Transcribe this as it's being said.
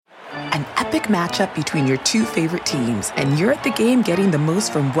An epic matchup between your two favorite teams, and you're at the game getting the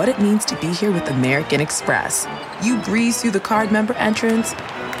most from what it means to be here with American Express. You breeze through the card member entrance,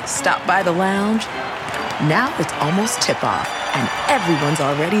 stop by the lounge. Now it's almost tip-off, and everyone's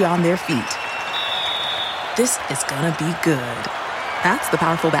already on their feet. This is gonna be good. That's the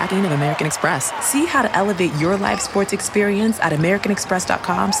powerful backing of American Express. See how to elevate your live sports experience at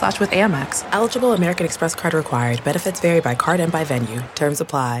americanexpress.com/withAmex. Eligible American Express card required. Benefits vary by card and by venue. Terms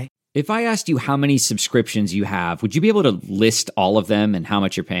apply. If I asked you how many subscriptions you have, would you be able to list all of them and how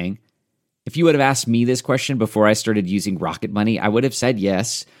much you're paying? If you would have asked me this question before I started using Rocket Money, I would have said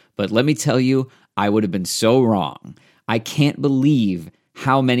yes. But let me tell you, I would have been so wrong. I can't believe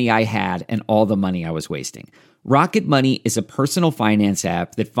how many I had and all the money I was wasting. Rocket Money is a personal finance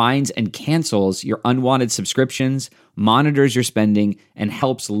app that finds and cancels your unwanted subscriptions, monitors your spending, and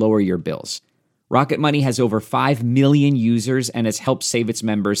helps lower your bills. Rocket Money has over 5 million users and has helped save its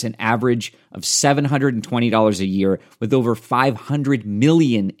members an average of $720 a year with over 500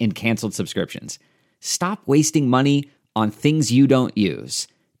 million in canceled subscriptions. Stop wasting money on things you don't use.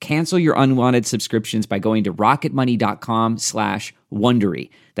 Cancel your unwanted subscriptions by going to rocketmoney.com/Wondery.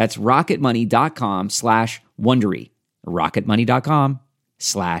 That's rocketmoney.com/Wondery.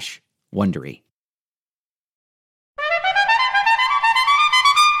 rocketmoney.com/Wondery.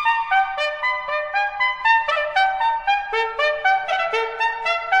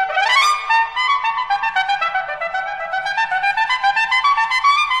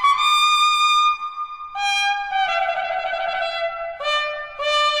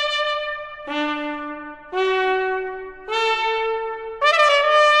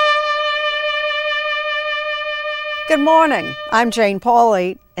 Good morning. I'm Jane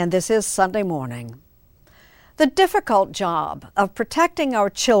Pauley, and this is Sunday Morning. The difficult job of protecting our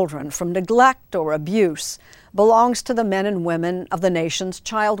children from neglect or abuse belongs to the men and women of the nation's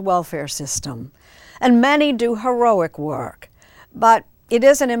child welfare system, and many do heroic work. But it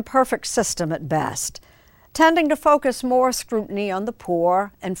is an imperfect system at best, tending to focus more scrutiny on the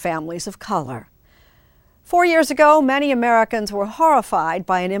poor and families of color. 4 years ago, many Americans were horrified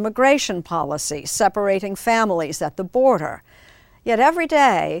by an immigration policy separating families at the border. Yet every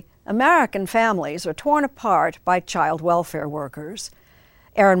day, American families are torn apart by child welfare workers.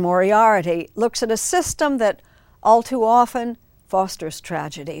 Erin Moriarty looks at a system that all too often fosters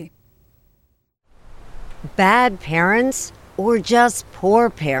tragedy. Bad parents or just poor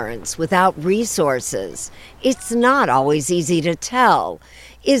parents without resources? It's not always easy to tell.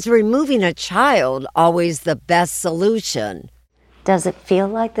 Is removing a child always the best solution? Does it feel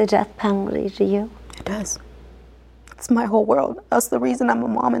like the death penalty to you? It does. It's my whole world. That's the reason I'm a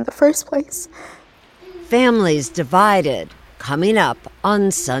mom in the first place. Families Divided, coming up on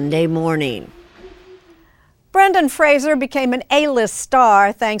Sunday Morning. Brendan Fraser became an A-list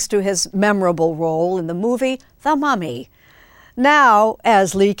star thanks to his memorable role in the movie The Mummy. Now,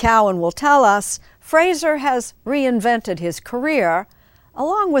 as Lee Cowan will tell us, Fraser has reinvented his career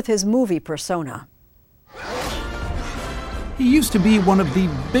along with his movie persona. He used to be one of the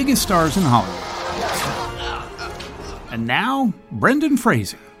biggest stars in Hollywood. And now, Brendan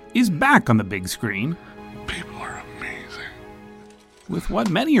Fraser is back on the big screen. People are amazing. With what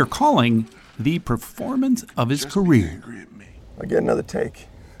many are calling the performance of his career. I get another take.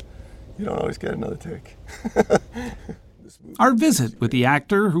 You don't always get another take. Our visit with the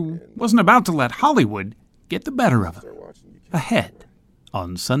actor who wasn't about to let Hollywood get the better of him. Ahead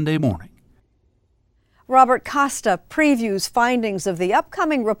on Sunday Morning. Robert Costa previews findings of the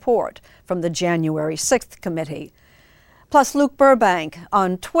upcoming report from the January 6th committee. Plus Luke Burbank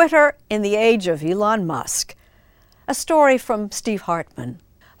on Twitter in the age of Elon Musk. A story from Steve Hartman.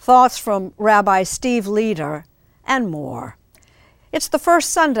 Thoughts from Rabbi Steve Leder, and more. It's the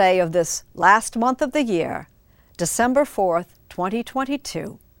first Sunday of this last month of the year, December 4th,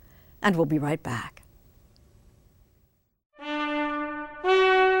 2022, and we'll be right back.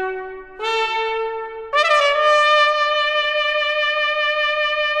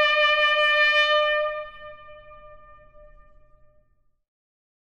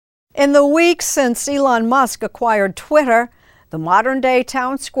 In the weeks since Elon Musk acquired Twitter, the modern-day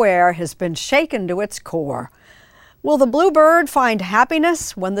town square has been shaken to its core. Will the bluebird find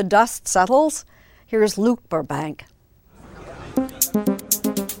happiness when the dust settles? Here's Luke Burbank.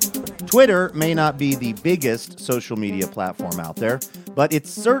 Twitter may not be the biggest social media platform out there, but it's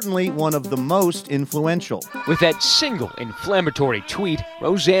certainly one of the most influential. With that single inflammatory tweet,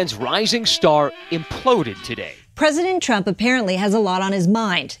 Roseanne's rising star imploded today. President Trump apparently has a lot on his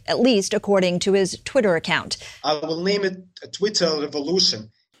mind, at least according to his Twitter account. I will name it a Twitter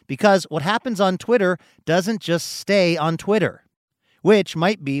revolution. Because what happens on Twitter doesn't just stay on Twitter. which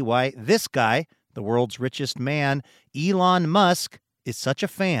might be why this guy, the world's richest man, Elon Musk, is such a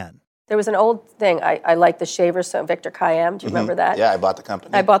fan. There was an old thing. I like the shaver, so Victor Kiam. Do you remember that? Yeah, I bought the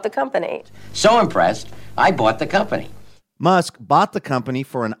company. I bought the company. So impressed, I bought the company. Musk bought the company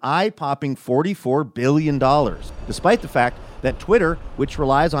for an eye-popping $44 billion, despite the fact that Twitter, which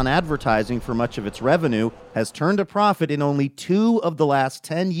relies on advertising for much of its revenue, has turned a profit in only 2 of the last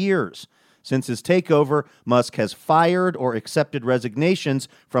 10 years. Since his takeover, Musk has fired or accepted resignations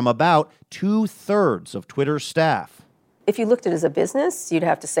from about 2/3 of Twitter's staff. If you looked at it as a business, you'd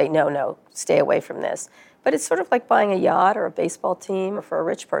have to say, no, stay away from this. But it's sort of like buying a yacht or a baseball team or for a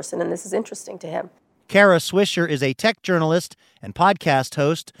rich person, and this is interesting to him. Kara Swisher is a tech journalist and podcast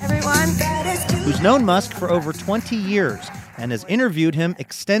host who's known Musk for over 20 years and has interviewed him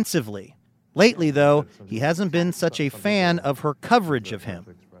extensively. Lately, though, he hasn't been such a fan of her coverage of him.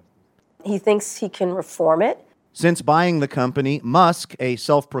 He thinks he can reform it. Since buying the company, Musk, a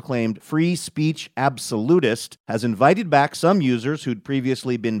self-proclaimed free speech absolutist, has invited back some users who'd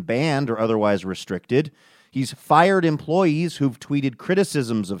previously been banned or otherwise restricted. He's fired employees who've tweeted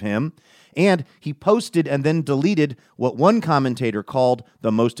criticisms of him, and he posted and then deleted what one commentator called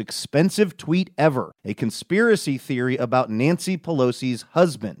the most expensive tweet ever, a conspiracy theory about Nancy Pelosi's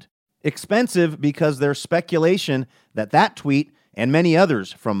husband. Expensive because there's speculation that that tweet, and many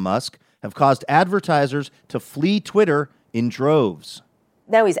others from Musk, have caused advertisers to flee Twitter in droves.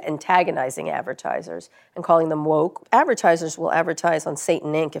 Now he's antagonizing advertisers and calling them woke. Advertisers will advertise on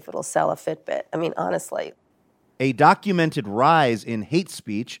Satan Inc. if it'll sell a Fitbit. I mean, honestly. A documented rise in hate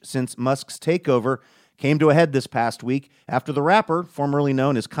speech since Musk's takeover came to a head this past week after the rapper, formerly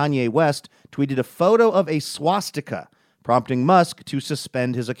known as Kanye West, tweeted a photo of a swastika, prompting Musk to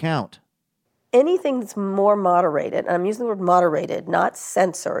suspend his account. Anything that's more moderated, and I'm using the word moderated, not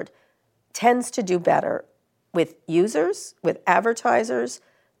censored, tends to do better with users, with advertisers,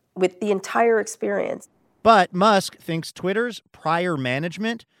 with the entire experience. But Musk thinks Twitter's prior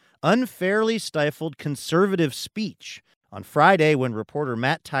management unfairly stifled conservative speech. On Friday, when reporter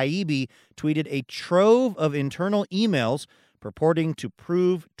Matt Taibbi tweeted a trove of internal emails purporting to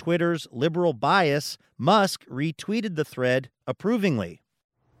prove Twitter's liberal bias, Musk retweeted the thread approvingly.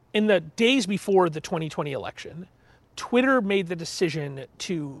 In the days before the 2020 election, Twitter made the decision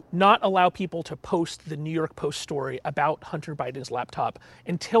to not allow people to post the New York Post story about Hunter Biden's laptop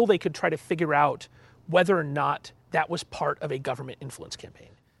until they could try to figure out whether or not that was part of a government influence campaign.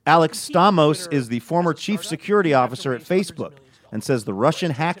 Alex Stamos is the former chief security officer at Facebook and says the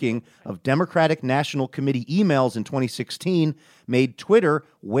Russian hacking of Democratic National Committee emails in 2016 made Twitter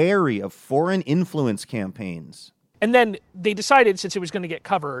wary of foreign influence campaigns. And then they decided, since it was going to get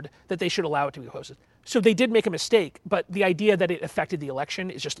covered, that they should allow it to be posted. So they did make a mistake, but the idea that it affected the election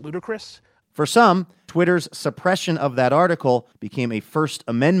is just ludicrous. For some, Twitter's suppression of that article became a First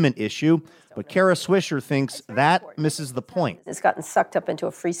Amendment issue, but Kara Swisher thinks that misses the point. It's gotten sucked up into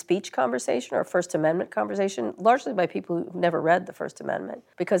a free speech conversation or a First Amendment conversation, largely by people who've never read the First Amendment,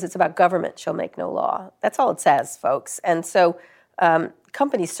 because it's about government shall make no law. That's all it says, folks. And so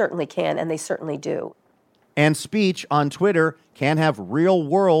companies certainly can, and they certainly do. And speech on Twitter can have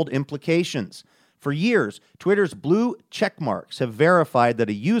real-world implications. For years, Twitter's blue check marks have verified that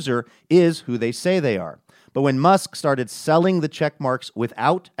a user is who they say they are. But when Musk started selling the check marks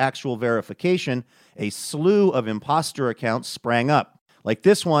without actual verification, a slew of imposter accounts sprang up, like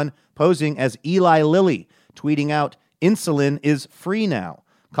this one posing as Eli Lilly, tweeting out, "Insulin is free now,"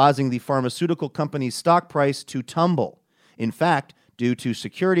 causing the pharmaceutical company's stock price to tumble. In fact, due to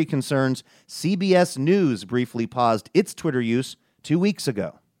security concerns, CBS News briefly paused its Twitter use 2 weeks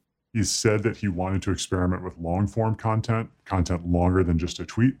ago. He said that he wanted to experiment with long-form content longer than just a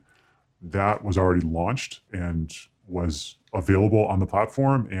tweet. That was already launched and was available on the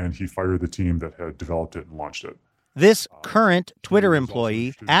platform, and he fired the team that had developed it and launched it. This current Twitter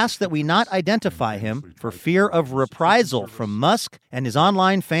employee asked that we not identify him for fear of reprisal from Musk and his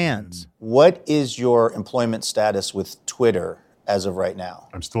online fans. What is your employment status with Twitter as of right now?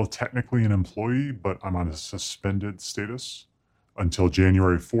 I'm still technically an employee, but I'm on a suspended status until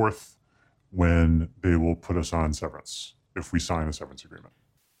January 4th, when they will put us on severance if we sign a severance agreement.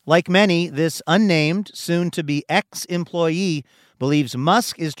 Like many, this unnamed, soon-to-be ex-employee believes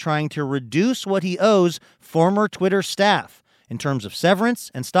Musk is trying to reduce what he owes former Twitter staff in terms of severance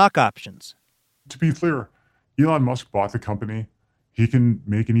and stock options. To be clear, Elon Musk bought the company. He can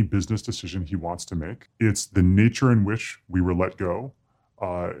make any business decision he wants to make. It's the nature in which we were let go,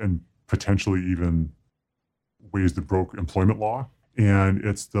 and potentially even ways that broke employment law. And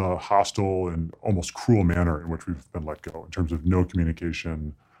it's the hostile and almost cruel manner in which we've been let go in terms of no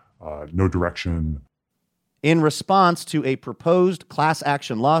communication, no direction. In response to a proposed class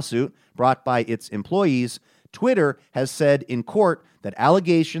action lawsuit brought by its employees, Twitter has said in court that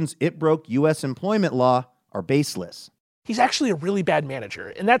allegations it broke U.S. employment law are baseless. He's actually a really bad manager,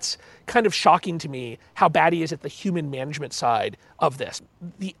 and that's kind of shocking to me how bad he is at the human management side of this.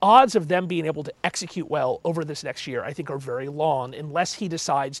 The odds of them being able to execute well over this next year, I think, are very long unless he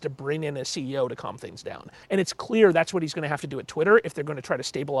decides to bring in a CEO to calm things down. And it's clear that's what he's going to have to do at Twitter if they're going to try to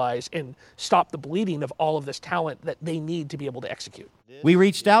stabilize and stop the bleeding of all of this talent that they need to be able to execute. We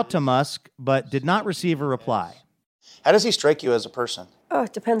reached out to Musk, but did not receive a reply. How does he strike you as a person? Oh,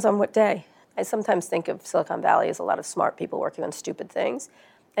 it depends on what day. I sometimes think of Silicon Valley as a lot of smart people working on stupid things,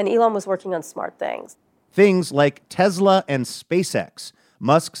 and Elon was working on smart things. Things like Tesla and SpaceX,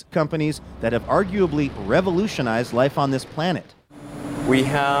 Musk's companies that have arguably revolutionized life on this planet. We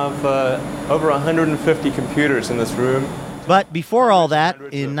have over 150 computers in this room. But before all that,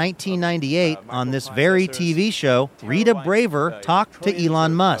 in 1998, on this very TV show, Rita Braver talked to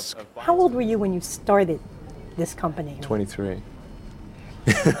Elon Musk. How old were you when you started this company? 23.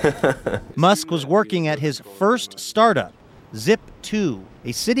 Musk was working at his first startup, Zip2,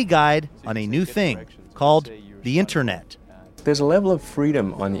 a city guide on a new thing called the Internet. There's a level of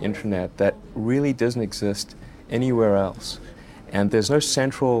freedom on the Internet that really doesn't exist anywhere else. And there's no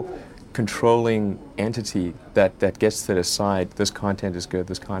central controlling entity that gets to decide this content is good,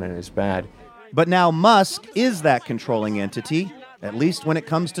 this content is bad. But now Musk is that controlling entity, at least when it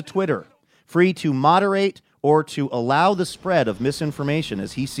comes to Twitter, free to moderate or to allow the spread of misinformation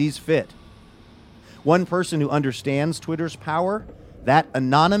as he sees fit. One person who understands Twitter's power, that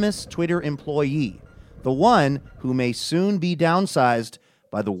anonymous Twitter employee, the one who may soon be downsized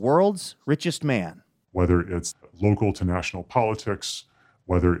by the world's richest man. Whether it's local to national politics,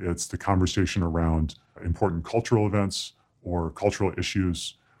 whether it's the conversation around important cultural events or cultural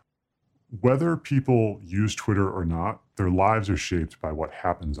issues, whether people use Twitter or not, their lives are shaped by what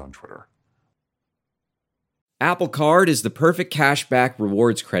happens on Twitter. Apple Card is the perfect cashback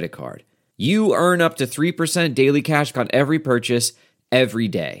rewards credit card. You earn up to 3% daily cash on every purchase every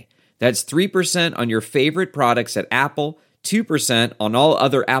day. That's 3% on your favorite products at Apple, 2% on all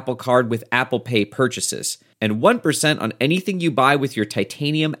other Apple Card with Apple Pay purchases, and 1% on anything you buy with your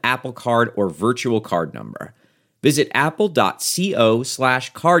titanium Apple Card or virtual card number. Visit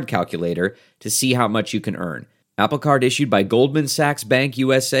apple.co/card calculator to see how much you can earn. Apple Card issued by Goldman Sachs Bank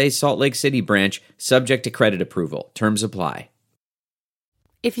USA, Salt Lake City branch, subject to credit approval. Terms apply.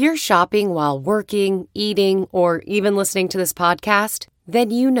 If you're shopping while working, eating, or even listening to this podcast, then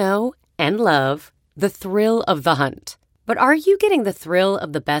you know and love the thrill of the hunt. But are you getting the thrill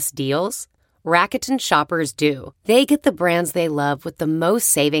of the best deals? Rakuten shoppers do. They get the brands they love with the most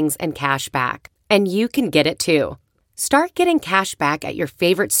savings and cash back. And you can get it too. Start getting cash back at your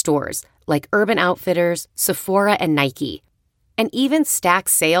favorite stores like Urban Outfitters, Sephora, and Nike. And even stack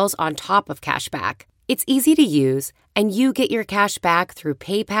sales on top of cash back. It's easy to use, and you get your cash back through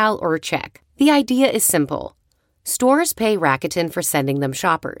PayPal or check. The idea is simple. Stores pay Rakuten for sending them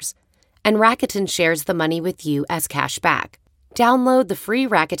shoppers, and Rakuten shares the money with you as cash back. Download the free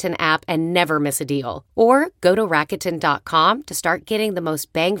Rakuten app and never miss a deal. Or go to Rakuten.com to start getting the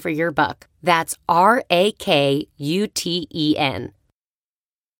most bang for your buck. That's RAKUTEN.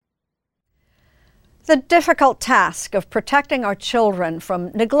 The difficult task of protecting our children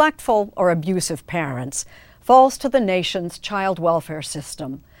from neglectful or abusive parents falls to the nation's child welfare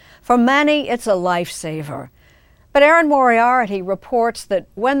system. For many, it's a lifesaver. But Erin Moriarty reports that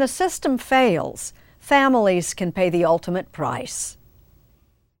when the system fails, families can pay the ultimate price.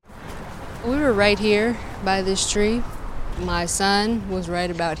 We were right here by this tree. My son was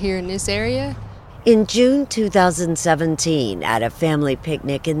right about here in this area. In June 2017, at a family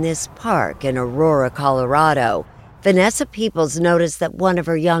picnic in this park in Aurora, Colorado, Vanessa Peoples noticed that one of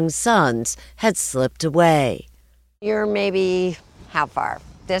her young sons had slipped away. You're maybe how far?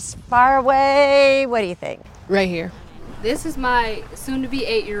 This far away? What do you think? Right here. This is my soon-to-be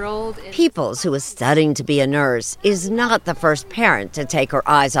 8-year-old. Peoples, who is studying to be a nurse, is not the first parent to take her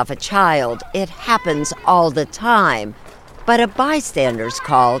eyes off a child. It happens all the time. But a bystander's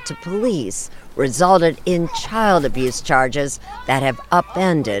call to police resulted in child abuse charges that have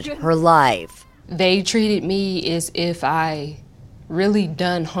upended her life. They treated me as if I really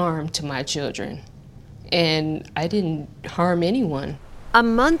done harm to my children, and I didn't harm anyone. A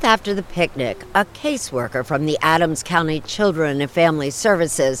month after the picnic, a caseworker from the Adams County Children and Family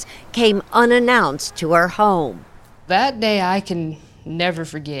Services came unannounced to her home. That day I can never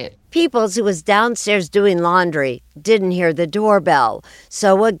forget. Peoples, who was downstairs doing laundry, didn't hear the doorbell,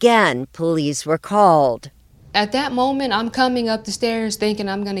 so again, police were called. At that moment, I'm coming up the stairs thinking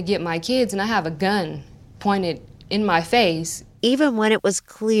I'm going to get my kids, and I have a gun pointed in my face. Even when it was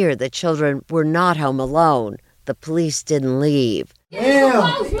clear the children were not home alone, the police didn't leave.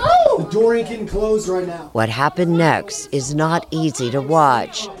 Damn! The door ain't getting closed right now. What happened next is not easy to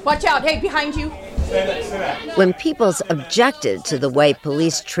watch. Watch out, hey, behind you. When Peoples objected to the way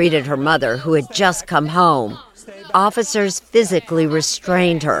police treated her mother, who had just come home, officers physically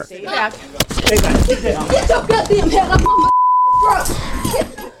restrained her. Stay back. Get your goddamn head up on my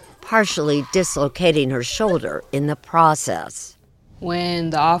partially dislocating her shoulder in the process. When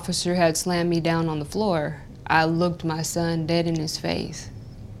the officer had slammed me down on the floor, I looked my son dead in his face,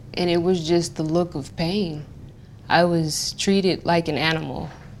 and it was just the look of pain. I was treated like an animal.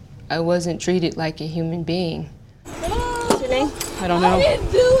 I wasn't treated like a human being. What's your name? I don't know. I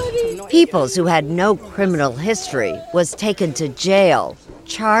didn't do anything. Peoples, who had no criminal history, was taken to jail,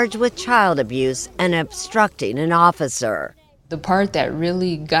 charged with child abuse and obstructing an officer. The part that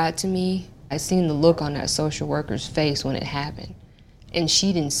really got to me, I seen the look on that social worker's face when it happened. And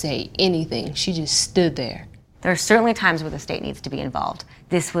she didn't say anything. She just stood there. There are certainly times where the state needs to be involved.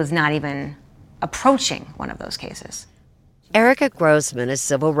 This was not even approaching one of those cases. Erica Grossman, a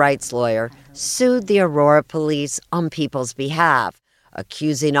civil rights lawyer, sued the Aurora police on Peoples' behalf,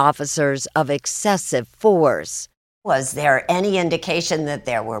 accusing officers of excessive force. Was there any indication that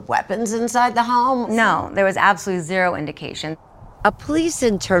there were weapons inside the home? No, there was absolutely zero indication. A police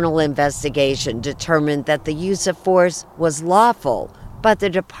internal investigation determined that the use of force was lawful, but the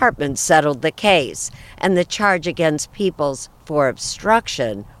department settled the case, and the charge against Peoples for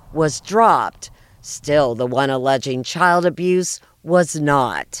obstruction was dropped. Still, the one alleging child abuse was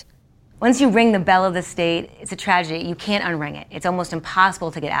not. Once you ring the bell of the state, it's a tragedy. You can't unring it. It's almost impossible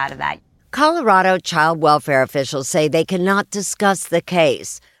to get out of that. Colorado child welfare officials say they cannot discuss the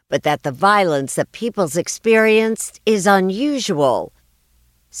case, but that the violence that Peoples experienced is unusual.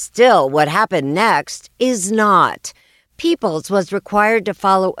 Still, what happened next is not. Peoples was required to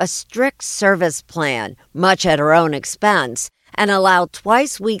follow a strict service plan, much at her own expense, and allow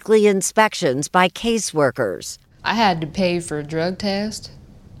twice-weekly inspections by caseworkers. I had to pay for a drug test.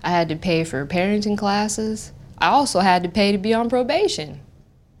 I had to pay for parenting classes. I also had to pay to be on probation.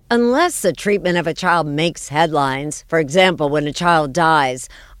 Unless the treatment of a child makes headlines, for example, when a child dies,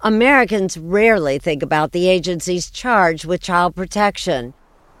 Americans rarely think about the agencies charged with child protection.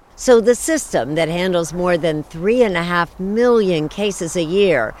 So the system that handles more than 3.5 million cases a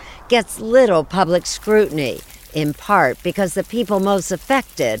year gets little public scrutiny, in part because the people most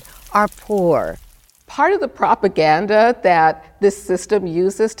affected are poor. Part of the propaganda that this system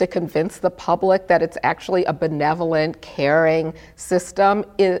uses to convince the public that it's actually a benevolent, caring system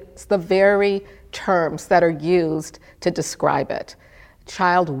is the very terms that are used to describe it.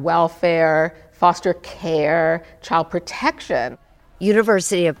 Child welfare, foster care, child protection.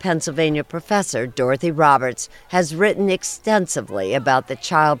 University of Pennsylvania professor Dorothy Roberts has written extensively about the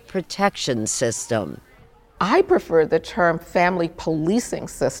child protection system. I prefer the term family policing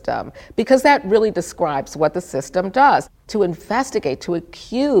system because that really describes what the system does, to investigate, to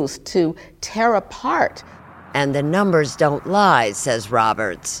accuse, to tear apart. And the numbers don't lie, says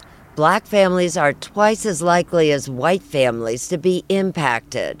Roberts. Black families are twice as likely as white families to be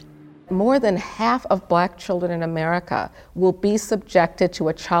impacted. More than half of Black children in America will be subjected to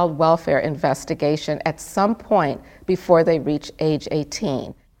a child welfare investigation at some point before they reach age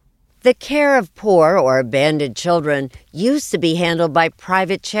 18. The care of poor or abandoned children used to be handled by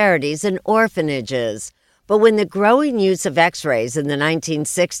private charities and orphanages. But when the growing use of X-rays in the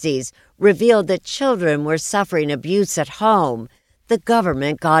 1960s revealed that children were suffering abuse at home, the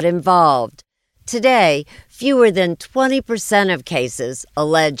government got involved. Today, fewer than 20% of cases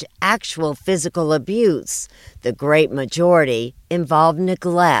allege actual physical abuse. The great majority involve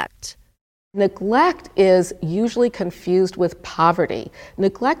neglect. Neglect is usually confused with poverty.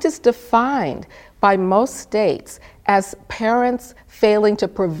 Neglect is defined by most states as parents failing to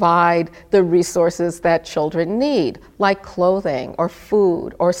provide the resources that children need, like clothing or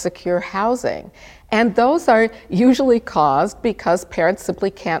food or secure housing. And those are usually caused because parents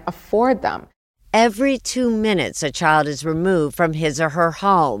simply can't afford them. Every 2 minutes, a child is removed from his or her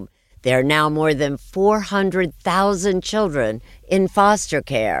home. There are now more than 400,000 children in foster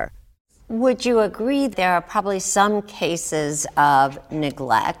care. Would you agree there are probably some cases of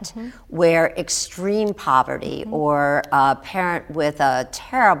neglect where extreme poverty or a parent with a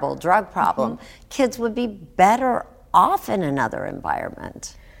terrible drug problem, kids would be better off in another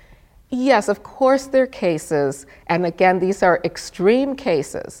environment? Yes, of course there are cases, and again, these are extreme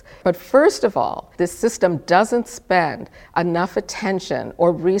cases. But first of all, this system doesn't spend enough attention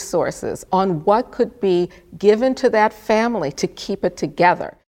or resources on what could be given to that family to keep it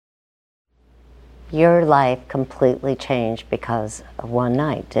together. Your life completely changed because of one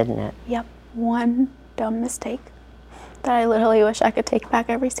night, didn't it? Yep, one dumb mistake that I literally wish I could take back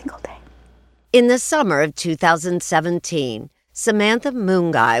every single day. In the summer of 2017, Samantha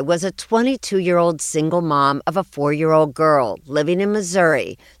Moonguy was a 22-year-old single mom of a 4-year-old girl living in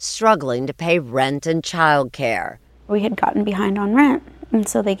Missouri, struggling to pay rent and childcare. We had gotten behind on rent, and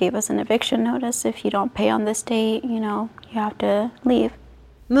so they gave us an eviction notice. If you don't pay on this date, you have to leave.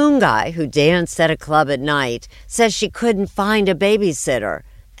 Moonguy, who danced at a club at night, says she couldn't find a babysitter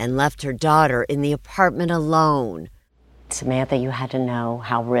and left her daughter in the apartment alone. Samantha, you had to know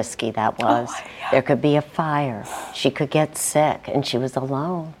how risky that was. Oh, yeah. There could be a fire. She could get sick, and she was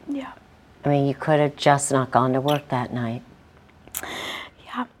alone. Yeah. I mean, you could have just not gone to work that night.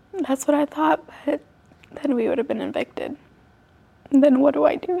 Yeah, that's what I thought, but then we would have been evicted. And then what do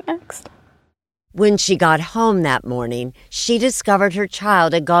I do next? When she got home that morning, she discovered her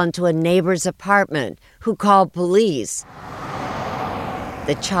child had gone to a neighbor's apartment, who called police.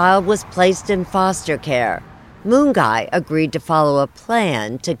 The child was placed in foster care. Moonguy agreed to follow a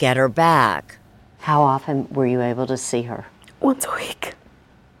plan to get her back. How often were you able to see her? Once a week.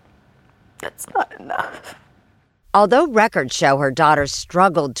 That's not enough. Although records show her daughter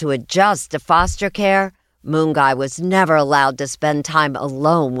struggled to adjust to foster care, Moonguy was never allowed to spend time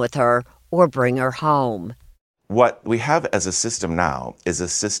alone with her or bring her home. What we have as a system now is a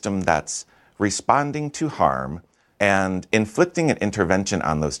system that's responding to harm and inflicting an intervention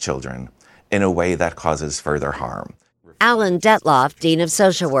on those children in a way that causes further harm. Alan Detloff, Dean of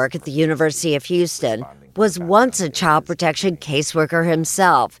Social Work at the University of Houston, was once a child protection caseworker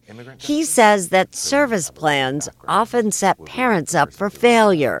himself. He says that service plans often set parents up for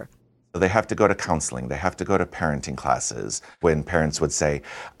failure. They have to go to counseling, they have to go to parenting classes. When parents would say,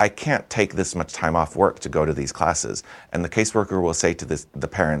 I can't take this much time off work to go to these classes, and the caseworker will say to the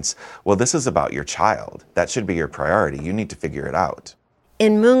parents, well, this is about your child. That should be your priority. You need to figure it out.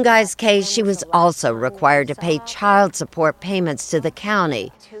 In Moonguy's case, she was also required to pay child support payments to the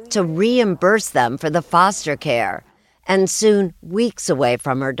county to reimburse them for the foster care. And soon, weeks away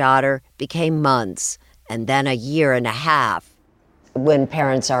from her daughter became months, and then a year and a half. When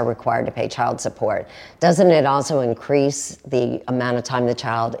parents are required to pay child support, doesn't it also increase the amount of time the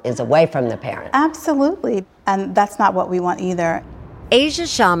child is away from the parent? Absolutely, and that's not what we want either. Asia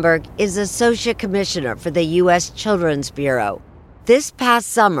Schomburg is Associate Commissioner for the U.S. Children's Bureau. This past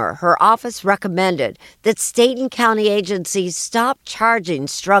summer, her office recommended that state and county agencies stop charging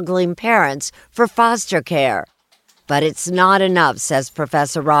struggling parents for foster care. But it's not enough, says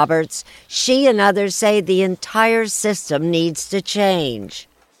Professor Roberts. She and others say the entire system needs to change.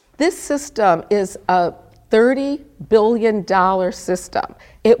 This system is a $30 billion system.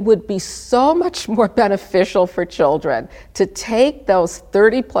 It would be so much more beneficial for children to take those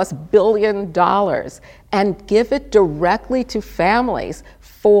 $30+ billion and give it directly to families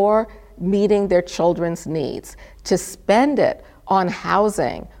for meeting their children's needs, to spend it on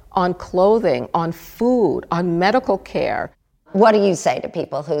housing, on clothing, on food, on medical care. What do you say to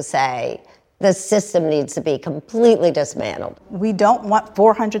people who say the system needs to be completely dismantled? We don't want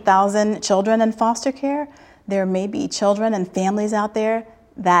 400,000 children in foster care. There may be children and families out there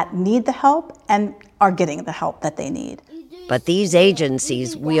that need the help and are getting the help that they need. But these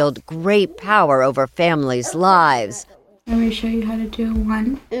agencies wield great power over families' lives. Let me show you how to do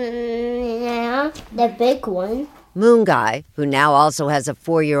one. Yeah, the big one. Moonguy, who now also has a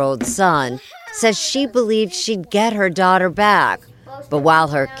 4-year-old son, says she believed she'd get her daughter back. But while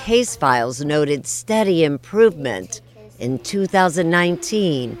her case files noted steady improvement, in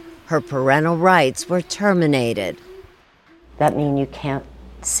 2019, her parental rights were terminated. That mean you can't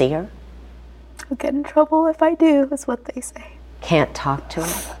see her? I'll get in trouble if I do, is what they say. Can't talk to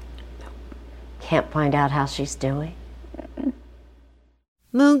her? Can't find out how she's doing?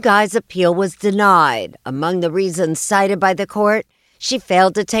 Moonguy's appeal was denied. Among the reasons cited by the court, she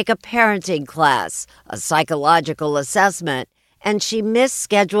failed to take a parenting class, a psychological assessment, and she missed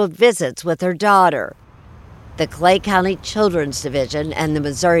scheduled visits with her daughter. The Clay County Children's Division and the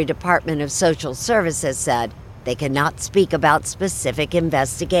Missouri Department of Social Services said they cannot speak about specific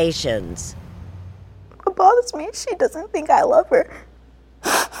investigations. What bothers me is she doesn't think I love her.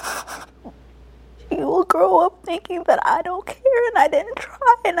 She will grow up thinking that I don't care and I didn't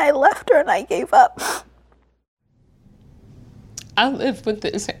try and I left her and I gave up. I live with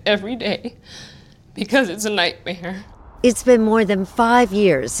this every day because it's a nightmare. It's been more than 5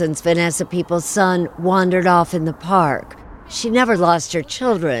 years since Vanessa Peoples' son wandered off in the park. She never lost her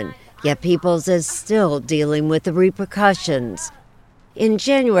children, yet Peoples is still dealing with the repercussions. In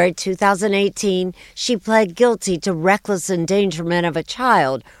January 2018, she pled guilty to reckless endangerment of a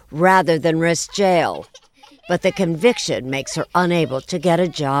child rather than risk jail. But the conviction makes her unable to get a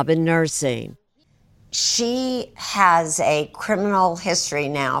job in nursing. She has a criminal history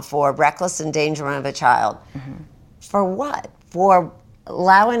now for reckless endangerment of a child. Mm-hmm. For what? For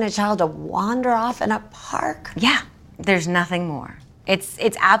allowing a child to wander off in a park? Yeah, there's nothing more. It's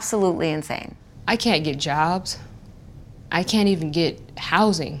absolutely insane. I can't get jobs. I can't even get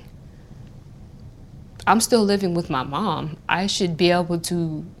housing. I'm still living with my mom. I should be able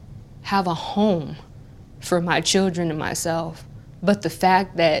to have a home for my children and myself. But the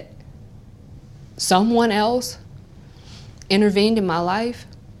fact that someone else intervened in my life,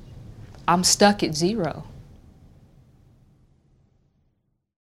 I'm stuck at zero.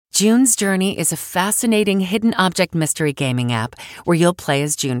 June's Journey is a fascinating hidden object mystery gaming app where you'll play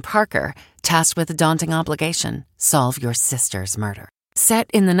as June Parker, tasked with a daunting obligation: solve your sister's murder.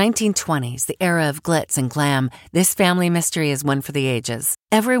 Set in the 1920s, the era of glitz and glam, this family mystery is one for the ages.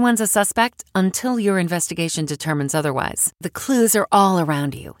 Everyone's a suspect until your investigation determines otherwise. The clues are all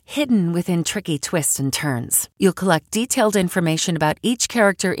around you, hidden within tricky twists and turns. You'll collect detailed information about each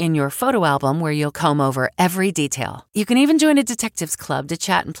character in your photo album where you'll comb over every detail. You can even join a detectives club to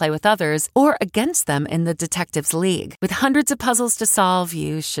chat and play with others or against them in the Detectives League. With hundreds of puzzles to solve,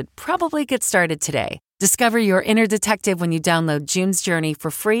 you should probably get started today. Discover your inner detective when you download June's Journey for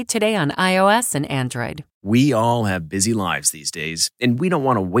free today on iOS and Android. We all have busy lives these days, and we don't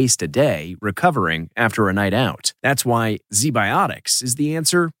want to waste a day recovering after a night out. That's why ZBiotics is the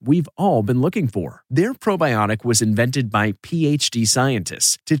answer we've all been looking for. Their probiotic was invented by PhD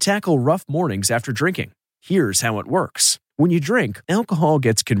scientists to tackle rough mornings after drinking. Here's how it works. When you drink, alcohol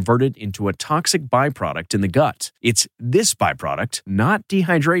gets converted into a toxic byproduct in the gut. It's this byproduct, not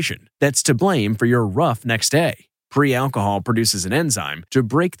dehydration, that's to blame for your rough next day. Pre-alcohol produces an enzyme to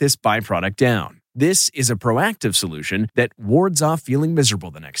break this byproduct down. This is a proactive solution that wards off feeling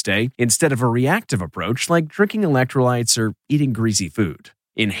miserable the next day instead of a reactive approach like drinking electrolytes or eating greasy food.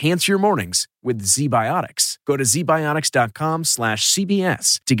 Enhance your mornings with ZBiotics. Go to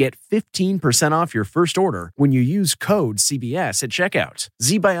zbiotics.com/CBS to get 15% off your first order when you use code CBS at checkout.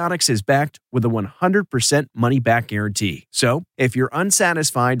 ZBiotics is backed with a 100% money-back guarantee. So, if you're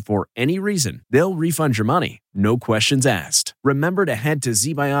unsatisfied for any reason, they'll refund your money. No questions asked. Remember to head to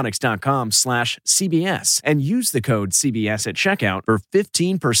zbiotics.com/CBS and use the code CBS at checkout for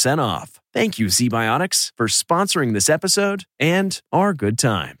 15% off. Thank you, ZBiotics, for sponsoring this episode and our good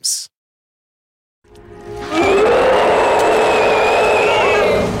times.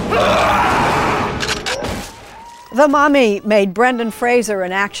 The Mummy made Brendan Fraser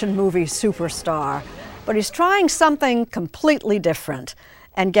an action movie superstar, but he's trying something completely different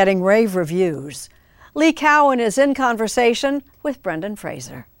and getting rave reviews. Lee Cowan is in conversation with Brendan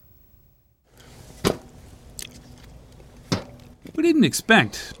Fraser. We didn't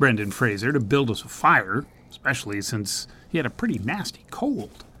expect Brendan Fraser to build us a fire, especially since he had a pretty nasty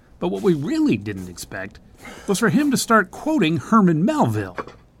cold. But what we really didn't expect was for him to start quoting Herman Melville.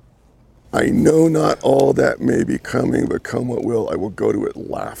 I know not all that may be coming, but come what will, I will go to it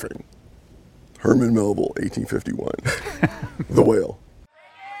laughing. Herman Melville, 1851. The Whale.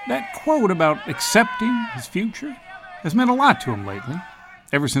 That quote about accepting his future has meant a lot to him lately,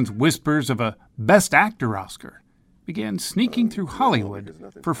 ever since whispers of a Best Actor Oscar began sneaking through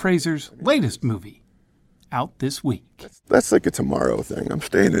Hollywood for Fraser's latest movie, out this week. That's like a tomorrow thing. I'm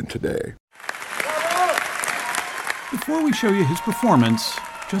staying in today. Before we show you his performance,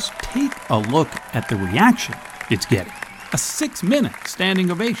 just take a look at the reaction it's getting. A 6-minute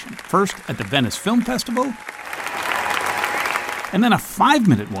standing ovation, first at the Venice Film Festival, and then a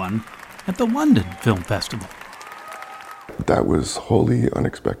 5-minute one at the London Film Festival. That was wholly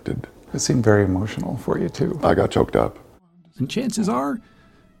unexpected. It seemed very emotional for you, too. I got choked up. And chances are,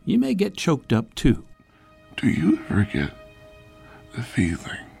 you may get choked up, too. Do you ever get the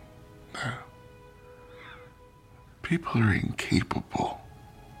feeling that people are incapable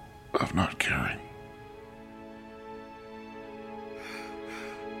of not caring?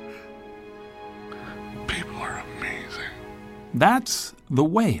 People are amazing. That's The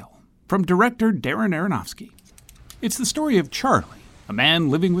Whale, from director Darren Aronofsky. It's the story of Charlie, a man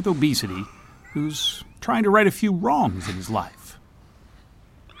living with obesity who's trying to right a few wrongs in his life.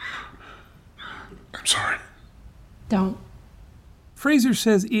 I'm sorry. Don't. Fraser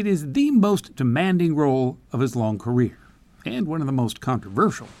says it is the most demanding role of his long career, and one of the most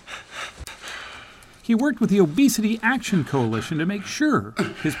controversial. He worked with the Obesity Action Coalition to make sure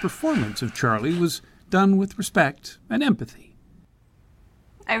his performance of Charlie was done with respect and empathy.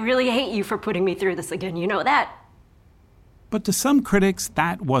 I really hate you for putting me through this again, you know that? But to some critics,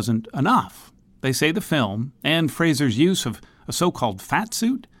 that wasn't enough. They say the film, and Fraser's use of a so-called fat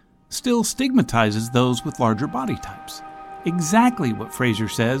suit, still stigmatizes those with larger body types. Exactly what Fraser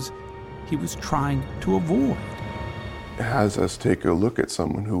says he was trying to avoid. It has us take a look at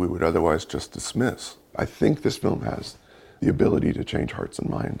someone who we would otherwise just dismiss. I think this film has the ability to change hearts and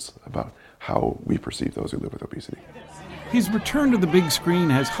minds about how we perceive those who live with obesity. His return to the big screen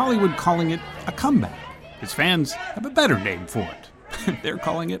has Hollywood calling it a comeback. His fans have a better name for it. They're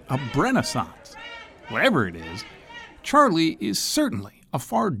calling it a Brennaissance. Whatever it is, Charlie is certainly a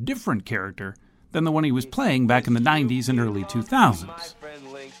far different character than the one he was playing back in the 90s and early 2000s.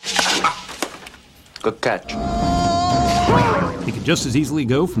 Good catch. He could just as easily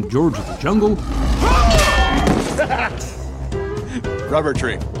go from George of the Jungle Rubber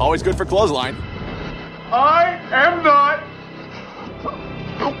tree. Always good for clothesline. I am not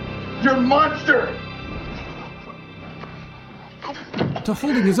your monster. to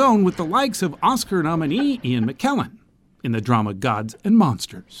holding his own with the likes of Oscar nominee Ian McKellen in the drama Gods and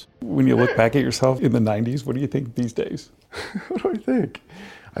Monsters. When you look back at yourself in the 90s, what do you think these days? What do I think?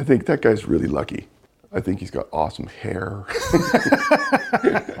 I think that guy's really lucky. I think he's got awesome hair.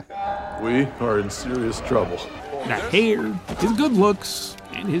 We are in serious trouble. That hair, his good looks,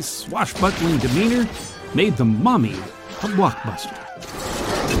 and his swashbuckling demeanor made The Mummy a blockbuster.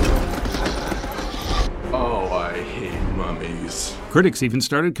 Oh, I hate mummies. Critics even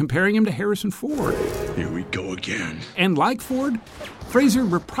started comparing him to Harrison Ford. Here we go again. And like Ford, Fraser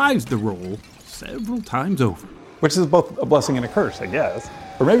reprised the role several times over. Which is both a blessing and a curse, I guess.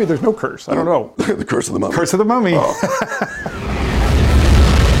 Or maybe there's no curse. I don't know. The curse of the mummy. Curse of the mummy. Oh.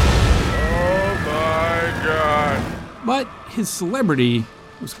 My God. But his celebrity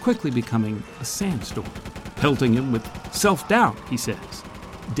was quickly becoming a sandstorm, pelting him with self-doubt, he says,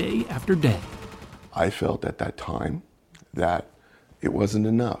 day after day. I felt at that time that it wasn't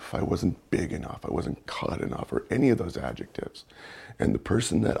enough. I wasn't big enough. I wasn't cut enough, or any of those adjectives. And the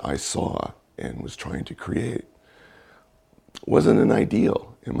person that I saw and was trying to create wasn't an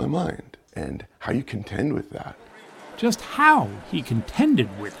ideal in my mind. And how you contend with that. Just how he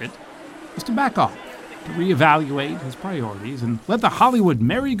contended with it was to back off, to reevaluate his priorities and let the Hollywood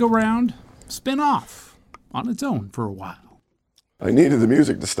merry-go-round spin off on its own for a while. I needed the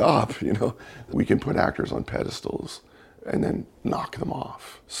music to stop, you know. We can put actors on pedestals and then knock them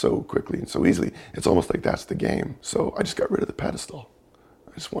off so quickly and so easily. It's almost like that's the game. So I just got rid of the pedestal.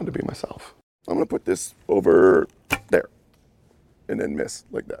 I just wanted to be myself. I'm going to put this over there and then miss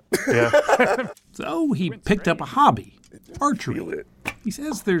like that. Yeah. So he picked up a hobby, archery. He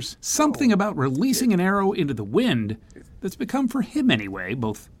says there's something about releasing an arrow into the wind that's become, for him anyway,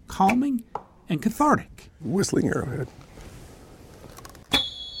 both calming and cathartic. Whistling arrowhead.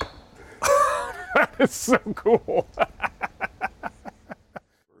 It's so cool.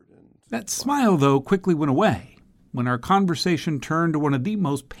 That smile, though, quickly went away when our conversation turned to one of the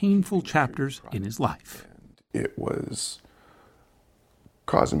most painful chapters in his life. It was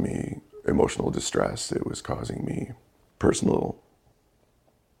causing me emotional distress. It was causing me personal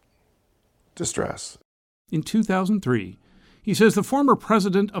distress. In 2003, he says the former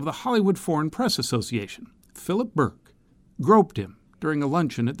president of the Hollywood Foreign Press Association, Philip Burke, groped him during a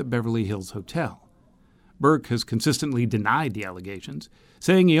luncheon at the Beverly Hills Hotel. Burke has consistently denied the allegations,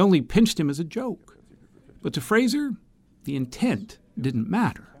 saying he only pinched him as a joke. But to Fraser, the intent didn't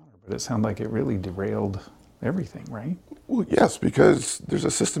matter. But it sounded like it really derailed everything, right? Well, yes, because there's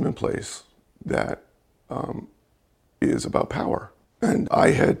a system in place that is about power. And I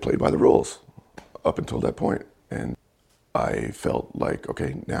had played by the rules up until that point. And I felt like,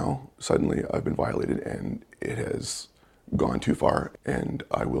 okay, now suddenly I've been violated and it has gone too far and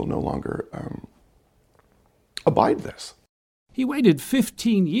I will no longer abide this. He waited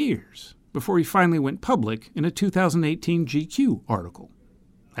 15 years before he finally went public in a 2018 GQ article.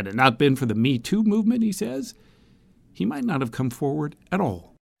 Had it not been for the Me Too movement, he says, he might not have come forward at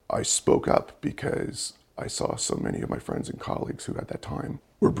all. I spoke up because I saw so many of my friends and colleagues who at that time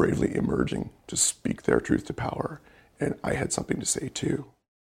were bravely emerging to speak their truth to power, and I had something to say too.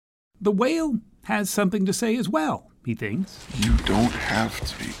 The whale has something to say as well, he thinks. You don't have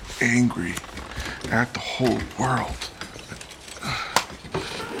to be angry at the whole world.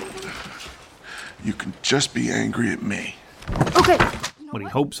 You can just be angry at me. Okay. What he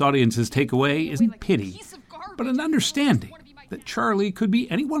hopes audiences take away isn't pity, but an understanding that Charlie could be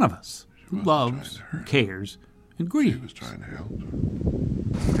any one of us who loves, who cares, and grieves.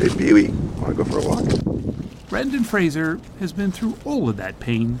 Hey, Pee-wee, want to go for a walk? Brendan Fraser has been through all of that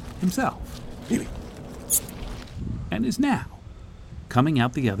pain himself. Pee-wee. And is now coming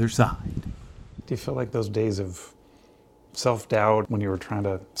out the other side. Do you feel like those days of self-doubt when you were trying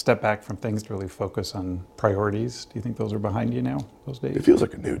to step back from things to really focus on priorities? Do you think those are behind you now, those days? It feels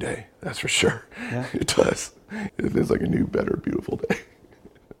like a new day, that's for sure. Yeah. It does. It feels like a new, better, beautiful day.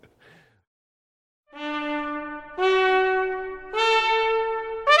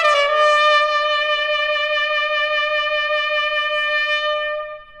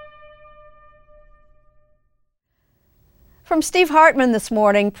 From Steve Hartman this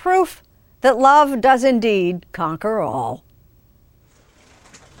morning, proof that love does indeed conquer all.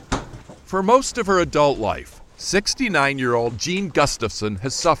 For most of her adult life, 69-year-old Jean Gustafson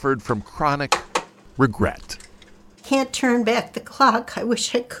has suffered from chronic regret. Can't turn back the clock. I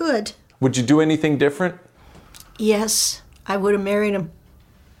wish I could. Would you do anything different? Yes, I would have married him.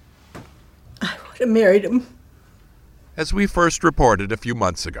 I would have married him. As we first reported a few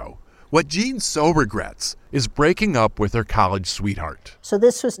months ago, what Jean so regrets is breaking up with her college sweetheart, So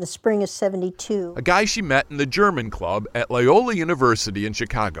this was the spring of '72. a guy she met in the German club at Loyola University in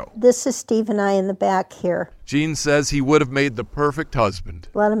Chicago. This is Steve and I in the back here. Jean says he would have made the perfect husband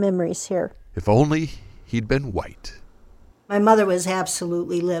A lot of memories here. if only he'd been white. My mother was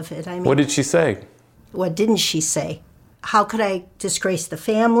absolutely livid. I mean, What did she say? what didn't she say? How could I disgrace the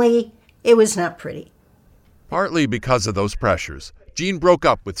family? It was not pretty. Partly because of those pressures, Jean broke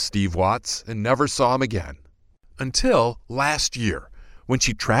up with Steve Watts and never saw him again. Until last year, when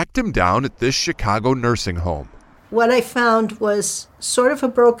she tracked him down at this Chicago nursing home. What I found was sort of a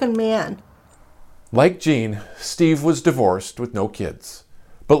broken man. Like Jean, Steve was divorced with no kids.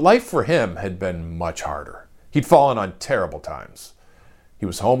 But life for him had been much harder. He'd fallen on terrible times. He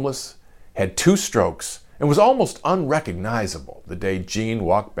was homeless, had 2 strokes, and was almost unrecognizable the day Jean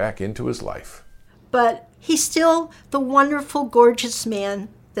walked back into his life. But he's still the wonderful, gorgeous man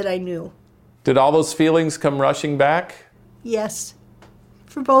that I knew. Did all those feelings come rushing back? Yes,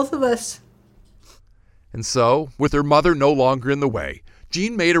 for both of us. And so, with her mother no longer in the way,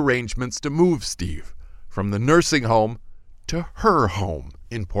 Jean made arrangements to move Steve from the nursing home to her home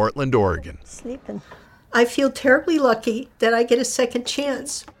in Portland, Oregon. Sleeping. I feel terribly lucky that I get a second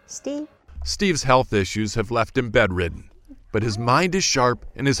chance. Steve? Steve's health issues have left him bedridden, but his mind is sharp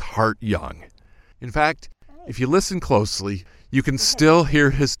and his heart young. In fact, if you listen closely, you can still hear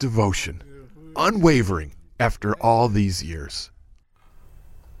his devotion, unwavering after all these years.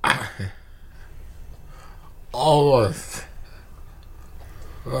 Always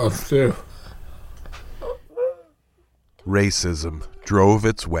love Steve. Racism drove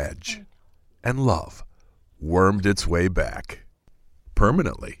its wedge, and love wormed its way back,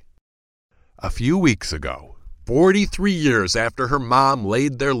 permanently. A few weeks ago, 43 years after her mom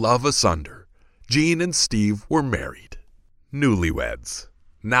laid their love asunder, Jean and Steve were married. Newlyweds,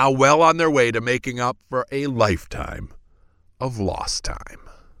 now well on their way to making up for a lifetime of lost time.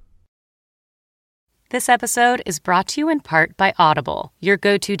 This episode is brought to you in part by Audible, your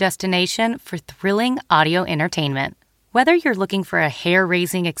go-to destination for thrilling audio entertainment. Whether you're looking for a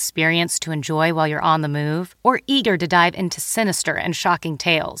hair-raising experience to enjoy while you're on the move or eager to dive into sinister and shocking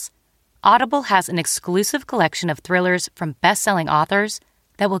tales, Audible has an exclusive collection of thrillers from best-selling authors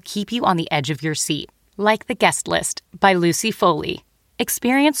that will keep you on the edge of your seat, like The Guest List by Lucy Foley.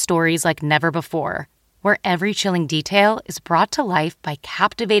 Experience stories like never before, where every chilling detail is brought to life by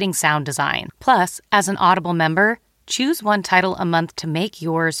captivating sound design. Plus, as an Audible member, choose one title a month to make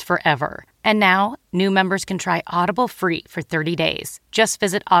yours forever. And now, new members can try Audible free for 30 days. Just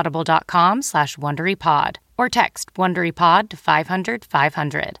visit audible.com/WonderyPod or text WonderyPod to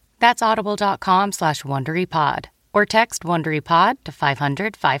 500-500. That's audible.com/WonderyPod or text WonderyPod to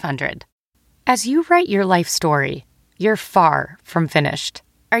 500-500. As you write your life story, you're far from finished.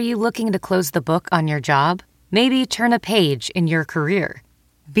 Are you looking to close the book on your job? Maybe turn a page in your career?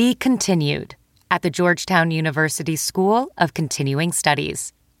 Be continued at the Georgetown University School of Continuing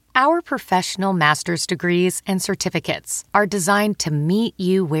Studies. Our professional master's degrees and certificates are designed to meet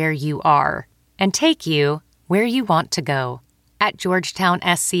you where you are and take you where you want to go. At Georgetown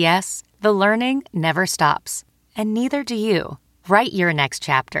SCS, the learning never stops, and neither do you. Write your next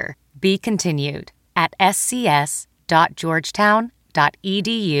chapter. Be continued at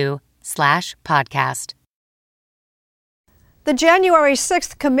scs.georgetown.edu/podcast. The January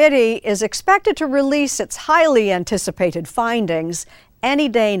 6th committee is expected to release its highly anticipated findings any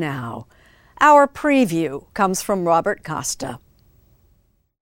day now. Our preview comes from Robert Costa.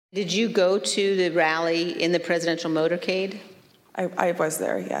 Did you go to the rally in the presidential motorcade? I was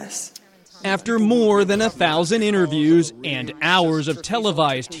there, yes. After more than 1,000 interviews and hours of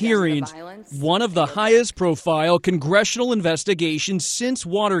televised hearings, one of the highest profile congressional investigations since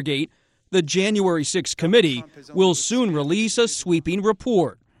Watergate, the January 6th committee will soon release a sweeping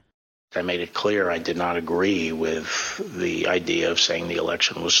report. I made it clear I did not agree with the idea of saying the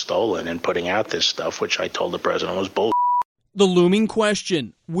election was stolen and putting out this stuff, which I told the president was bull. The looming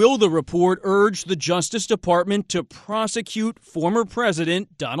question, will the report urge the Justice Department to prosecute former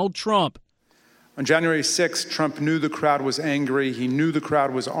President Donald Trump? On January 6th, Trump knew the crowd was angry. He knew the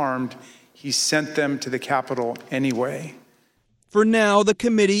crowd was armed. He sent them to the Capitol anyway. For now, the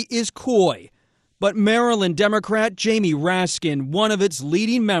committee is coy. But Maryland Democrat Jamie Raskin, one of its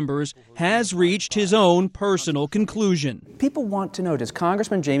leading members, has reached his own personal conclusion. People want to know, does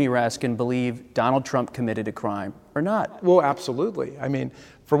Congressman Jamie Raskin believe Donald Trump committed a crime or not? Well, absolutely. I mean,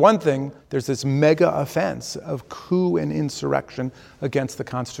 for one thing, there's this mega offense of coup and insurrection against the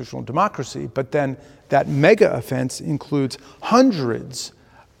constitutional democracy. But then that mega offense includes hundreds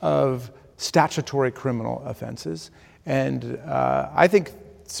of statutory criminal offenses. And I think,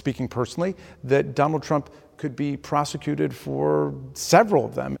 speaking personally, that Donald Trump could be prosecuted for several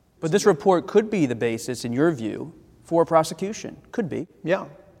of them. But this report could be the basis, in your view, for prosecution. Could be. Yeah,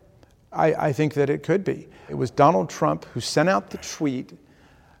 I think that it could be. It was Donald Trump who sent out the tweet,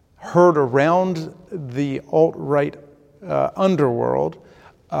 heard around the alt-right underworld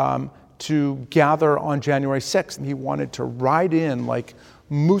to gather on January 6th. And he wanted to ride in like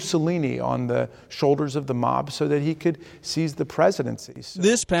Mussolini on the shoulders of the mob so that he could seize the presidency.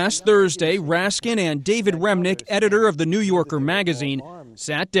 This past Thursday, Raskin and David Remnick, editor of the New Yorker magazine,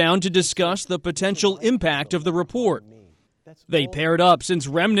 sat down to discuss the potential impact of the report. They paired up since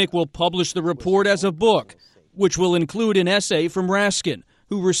Remnick will publish the report as a book, which will include an essay from Raskin,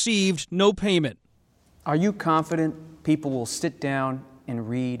 who received no payment. Are you confident people will sit down and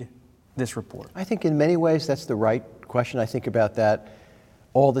read this report? I think in many ways that's the right question. I think about that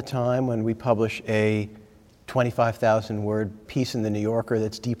all the time when we publish a 25,000-word piece in the New Yorker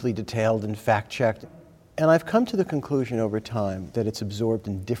that's deeply detailed and fact-checked. And I've come to the conclusion over time that it's absorbed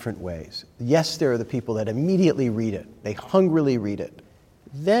in different ways. Yes, there are the people that immediately read it. They hungrily read it.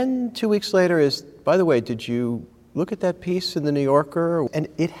 Then 2 weeks later is, by the way, did you look at that piece in the New Yorker? And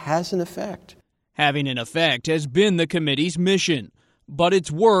it has an effect. Having an effect has been the committee's mission, but its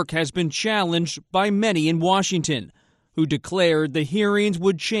work has been challenged by many in Washington, who declared the hearings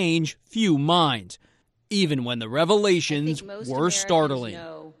would change few minds, even when the revelations were startling.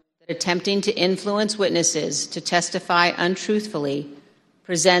 Know that attempting to influence witnesses to testify untruthfully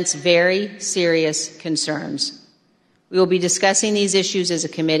presents very serious concerns. We will be discussing these issues as a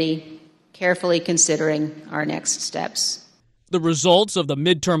committee, carefully considering our next steps. The results of the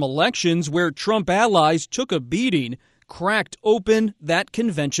midterm elections, where Trump allies took a beating, cracked open that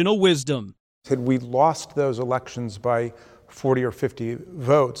conventional wisdom. Had we lost those elections by 40 or 50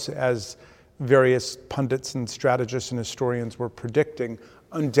 votes, as various pundits and strategists and historians were predicting,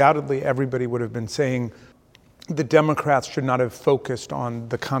 undoubtedly everybody would have been saying the Democrats should not have focused on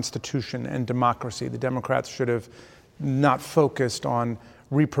the Constitution and democracy. The Democrats should have not focused on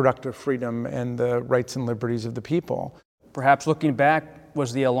reproductive freedom and the rights and liberties of the people. Perhaps looking back,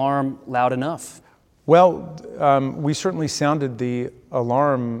 was the alarm loud enough? Well, we certainly sounded the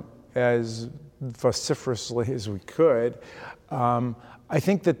alarm as vociferously as we could. I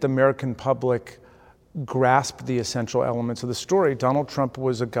think that the American public grasped the essential elements of the story. Donald Trump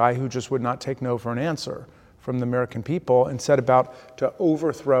was a guy who just would not take no for an answer from the American people and set about to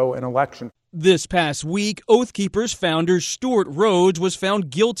overthrow an election. This past week, Oath Keepers founder Stuart Rhodes was found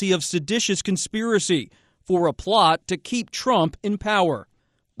guilty of seditious conspiracy for a plot to keep Trump in power.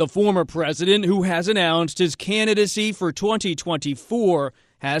 The former president, who has announced his candidacy for 2024,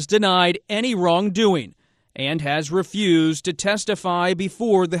 has denied any wrongdoing and has refused to testify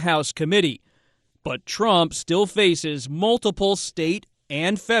before the House committee. But Trump still faces multiple state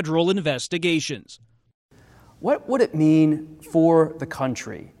and federal investigations. What would it mean for the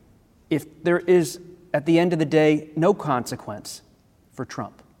country if there is, at the end of the day, no consequence for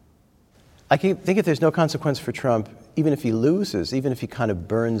Trump? I think if there's no consequence for Trump, even if he loses, even if he kind of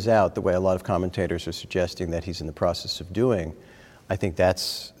burns out the way a lot of commentators are suggesting that he's in the process of doing, I think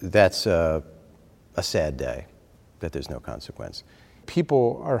that's a sad day, that there's no consequence.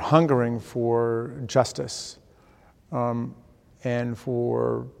 People are hungering for justice and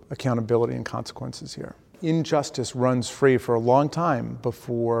for accountability and consequences here. Injustice runs free for a long time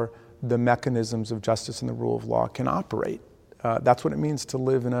before the mechanisms of justice and the rule of law can operate. That's what it means to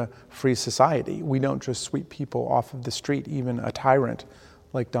live in a free society. We don't just sweep people off of the street, even a tyrant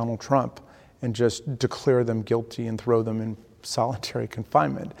like Donald Trump, and just declare them guilty and throw them in solitary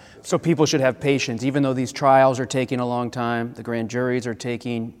confinement. So people should have patience, even though these trials are taking a long time, the grand juries are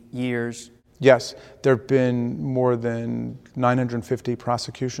taking years. Yes, there have been more than 950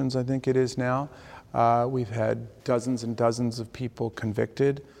 prosecutions, I think it is now. We've had dozens and dozens of people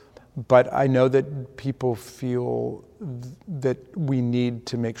convicted. But I know that people feel that we need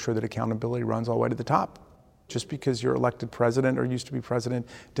to make sure that accountability runs all the way to the top. Just because you're elected president or used to be president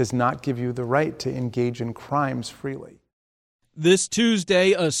does not give you the right to engage in crimes freely. This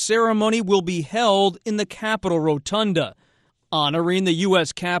Tuesday, a ceremony will be held in the Capitol Rotunda, honoring the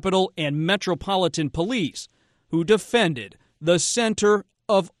U.S. Capitol and Metropolitan Police, who defended the center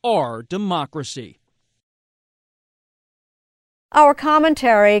of our democracy. Our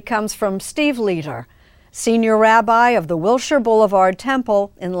commentary comes from Steve Leder, Senior Rabbi of the Wilshire Boulevard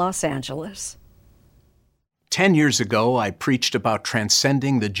Temple in Los Angeles. 10 years ago, I preached about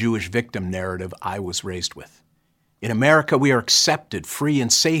transcending the Jewish victim narrative I was raised with. In America, we are accepted, free,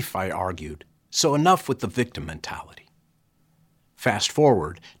 and safe, I argued, so enough with the victim mentality. Fast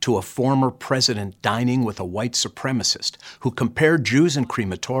forward to a former president dining with a white supremacist who compared Jews in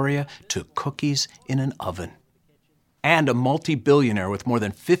crematoria to cookies in an oven. And a multi-billionaire with more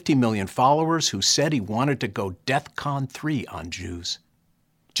than 50 million followers who said he wanted to go DEFCON 3 on Jews.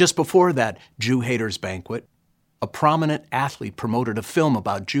 Just before that Jew haters banquet, a prominent athlete promoted a film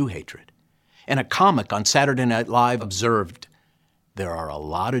about Jew hatred. And a comic on Saturday Night Live observed, "There are a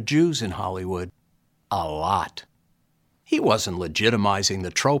lot of Jews in Hollywood. A lot." He wasn't legitimizing the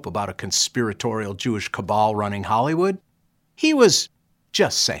trope about a conspiratorial Jewish cabal running Hollywood. He was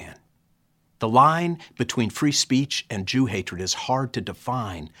just saying. The line between free speech and Jew hatred is hard to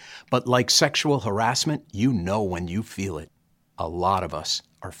define, but like sexual harassment, you know when you feel it. A lot of us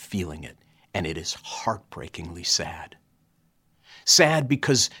are feeling it, and it is heartbreakingly sad. Sad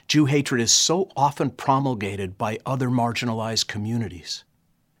because Jew hatred is so often promulgated by other marginalized communities.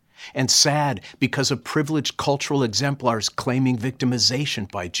 And sad because of privileged cultural exemplars claiming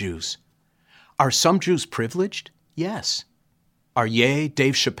victimization by Jews. Are some Jews privileged? Yes. Are Ye,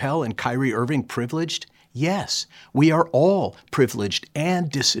 Dave Chappelle, and Kyrie Irving privileged? Yes. We are all privileged and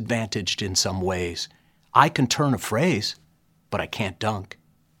disadvantaged in some ways. I can turn a phrase, but I can't dunk.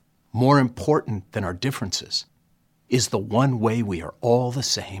 More important than our differences is the one way we are all the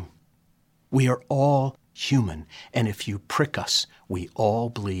same. We are all human, and if you prick us, we all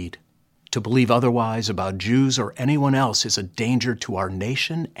bleed. To believe otherwise about Jews or anyone else is a danger to our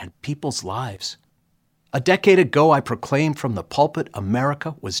nation and people's lives. A decade ago, I proclaimed from the pulpit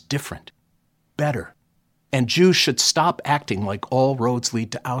America was different, better, and Jews should stop acting like all roads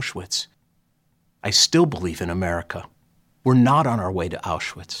lead to Auschwitz. I still believe in America. We're not on our way to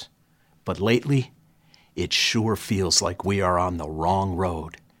Auschwitz. But lately, it sure feels like we are on the wrong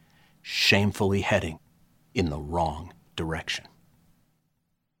road, shamefully heading in the wrong direction.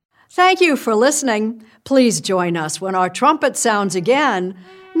 Thank you for listening. Please join us when our trumpet sounds again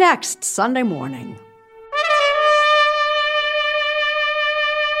next Sunday morning.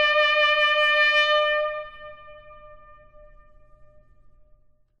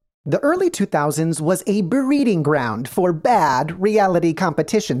 The early 2000s was a breeding ground for bad reality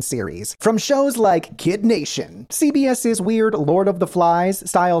competition series. From shows like Kid Nation, CBS's weird Lord of the Flies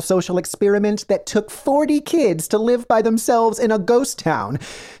style social experiment that took 40 kids to live by themselves in a ghost town,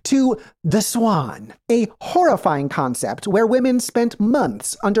 to The Swan, a horrifying concept where women spent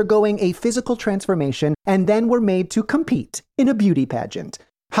months undergoing a physical transformation and then were made to compete in a beauty pageant.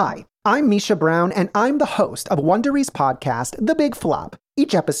 Hi, I'm Misha Brown, and I'm the host of Wondery's podcast, The Big Flop.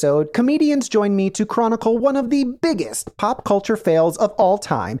 Each episode, comedians join me to chronicle one of the biggest pop culture fails of all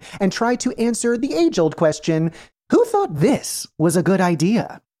time and try to answer the age-old question, who thought this was a good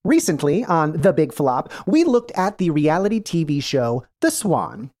idea? Recently, on The Big Flop, we looked at the reality TV show The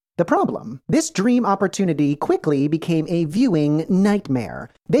Swan. The problem, this dream opportunity quickly became a viewing nightmare.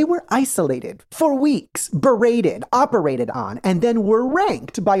 They were isolated for weeks, berated, operated on, and then were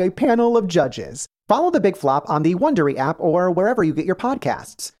ranked by a panel of judges. Follow The Big Flop on the Wondery app or wherever you get your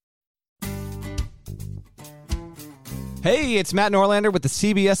podcasts. Hey, it's Matt Norlander with the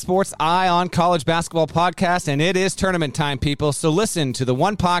CBS Sports Eye on College Basketball podcast, and it is tournament time, people. So listen to the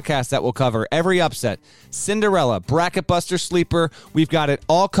one podcast that will cover every upset, Cinderella, Bracket Buster, Sleeper. We've got it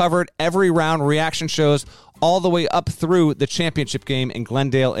all covered, every round, reaction shows, all the way up through the championship game in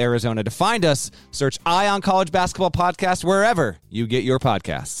Glendale, Arizona. To find us, search Eye on College Basketball podcast wherever you get your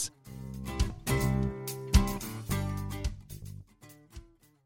podcasts.